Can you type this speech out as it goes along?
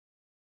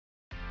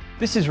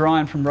This is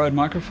Ryan from RODE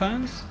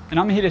Microphones, and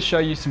I'm here to show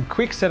you some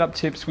quick setup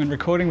tips when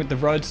recording with the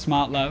RODE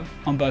smartLav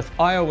on both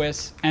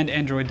iOS and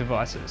Android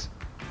devices.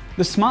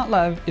 The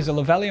smartLav is a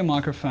lavalier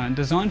microphone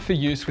designed for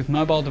use with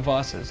mobile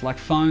devices like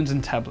phones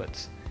and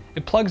tablets.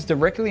 It plugs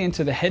directly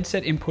into the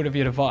headset input of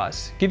your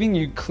device, giving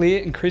you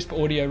clear and crisp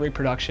audio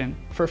reproduction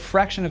for a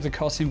fraction of the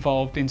costs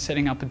involved in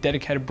setting up a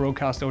dedicated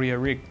broadcast audio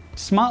rig.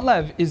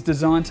 smartLav is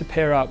designed to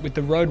pair up with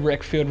the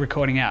RODE field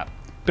recording app,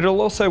 but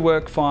it'll also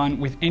work fine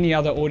with any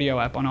other audio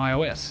app on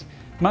iOS.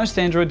 Most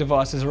Android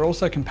devices are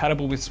also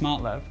compatible with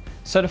smartLav,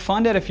 so to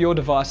find out if your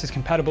device is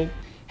compatible,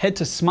 head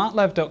to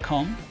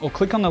smartlav.com or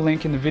click on the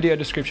link in the video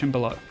description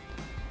below.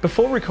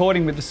 Before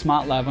recording with the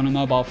smartLav on a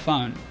mobile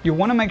phone, you'll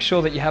want to make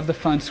sure that you have the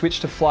phone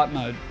switched to flight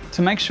mode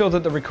to make sure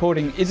that the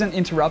recording isn't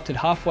interrupted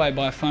halfway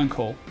by a phone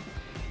call.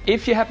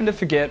 If you happen to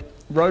forget,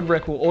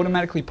 RODE will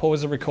automatically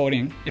pause the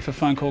recording if a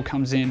phone call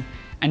comes in,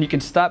 and you can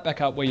start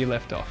back up where you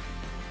left off.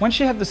 Once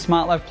you have the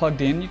smartLav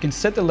plugged in, you can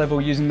set the level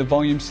using the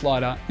volume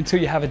slider until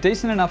you have a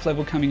decent enough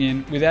level coming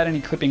in without any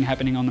clipping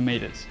happening on the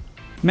meters.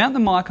 Mount the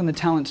mic on the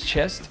talent's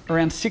chest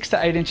around 6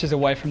 to 8 inches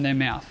away from their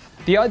mouth.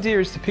 The idea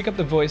is to pick up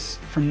the voice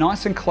from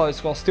nice and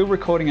close while still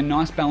recording a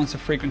nice balance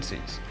of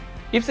frequencies.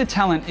 If the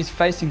talent is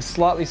facing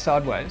slightly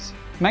sideways,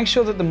 make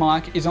sure that the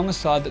mic is on the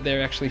side that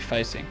they're actually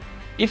facing.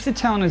 If the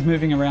talent is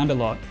moving around a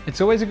lot, it's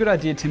always a good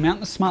idea to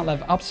mount the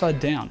smartLav upside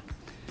down.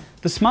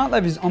 The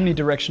smartLav is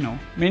omnidirectional,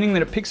 meaning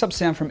that it picks up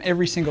sound from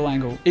every single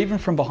angle, even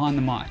from behind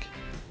the mic.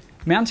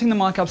 Mounting the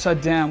mic upside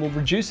down will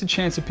reduce the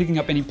chance of picking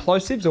up any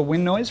plosives or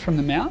wind noise from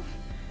the mouth,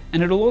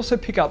 and it'll also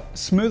pick up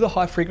smoother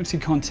high frequency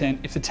content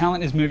if the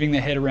talent is moving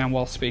their head around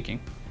while speaking.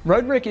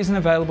 RODE isn't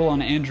available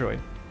on Android,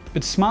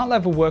 but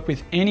smartLav will work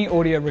with any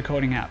audio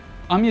recording app.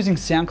 I'm using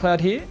SoundCloud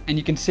here, and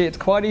you can see it's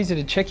quite easy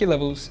to check your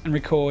levels and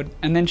record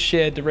and then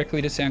share directly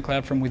to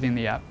SoundCloud from within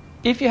the app.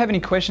 If you have any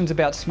questions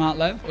about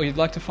smartLav or you'd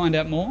like to find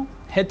out more,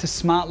 head to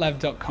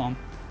smartlav.com.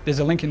 There's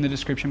a link in the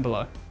description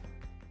below.